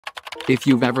If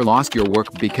you've ever lost your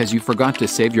work because you forgot to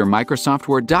save your Microsoft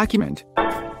Word document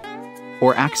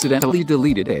or accidentally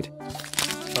deleted it,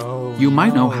 you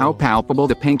might know how palpable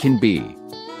the pain can be.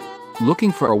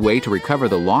 Looking for a way to recover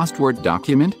the lost Word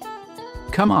document?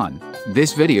 Come on,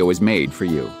 this video is made for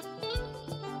you.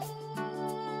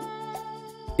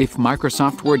 If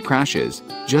Microsoft Word crashes,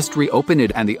 just reopen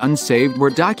it and the unsaved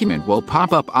Word document will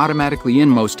pop up automatically in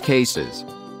most cases.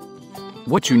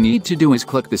 What you need to do is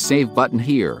click the Save button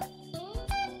here.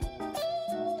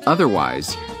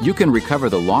 Otherwise, you can recover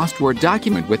the lost Word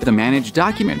document with the Manage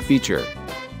Document feature.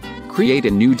 Create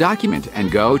a new document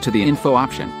and go to the Info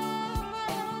option.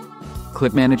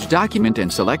 Click Manage Document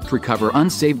and select Recover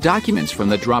Unsaved Documents from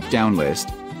the drop-down list.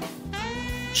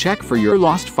 Check for your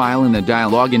lost file in the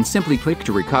dialog and simply click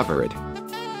to recover it.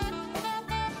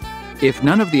 If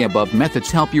none of the above methods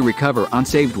help you recover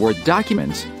unsaved Word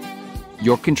documents,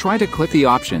 you can try to click the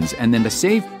options and then the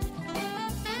Save.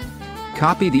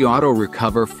 Copy the Auto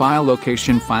Recover file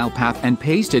location file path and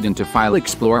paste it into File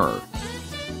Explorer.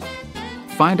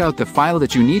 Find out the file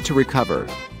that you need to recover.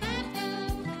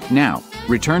 Now,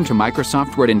 return to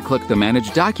Microsoft Word and click the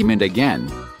Manage Document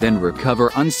again, then Recover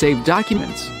Unsaved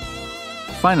Documents.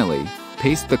 Finally,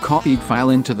 paste the copied file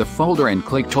into the folder and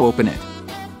click to open it.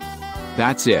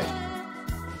 That's it.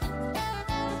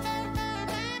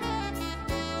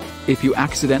 If you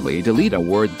accidentally delete a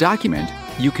Word document,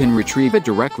 you can retrieve it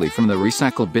directly from the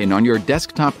recycle bin on your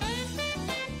desktop.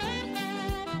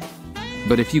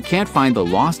 But if you can't find the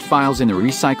lost files in the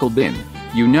recycle bin,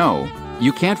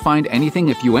 you can't find anything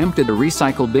if you empty the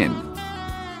recycle bin.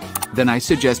 Then I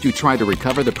suggest you try to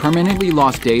recover the permanently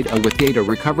lost data with data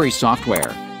recovery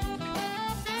software.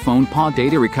 FonePaw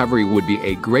Data Recovery would be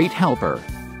a great helper.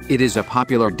 It is a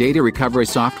popular data recovery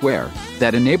software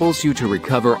that enables you to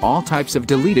recover all types of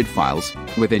deleted files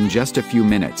within just a few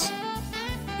minutes.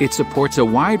 It supports a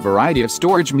wide variety of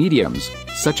storage mediums,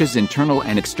 such as internal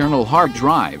and external hard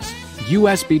drives,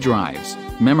 USB drives,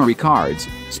 memory cards,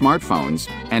 smartphones,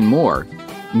 and more.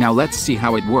 Now let's see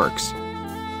how it works.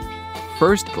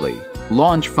 Firstly,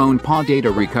 launch FonePaw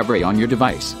Data Recovery on your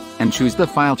device, and choose the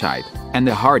file type and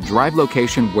the hard drive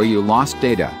location where you lost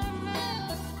data.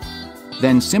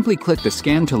 Then simply click the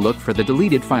scan to look for the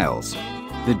deleted files.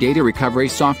 The data recovery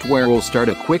software will start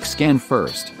a quick scan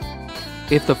first.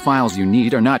 If the files you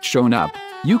need are not shown up,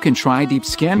 you can try deep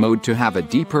scan mode to have a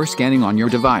deeper scanning on your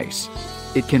device.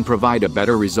 It can provide a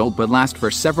better result but last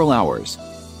for several hours.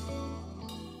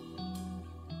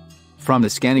 From the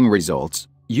scanning results,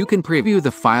 you can preview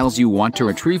the files you want to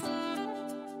retrieve.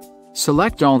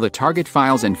 Select all the target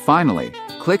files and finally,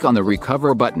 click on the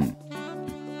Recover button.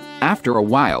 After a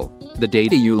while, the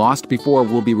data you lost before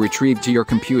will be retrieved to your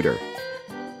computer.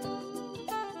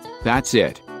 That's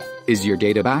it. Is your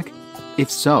data back? If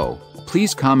so,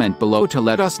 please comment below to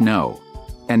let us know.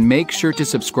 And make sure to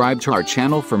subscribe to our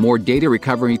channel for more data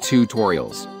recovery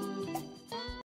tutorials.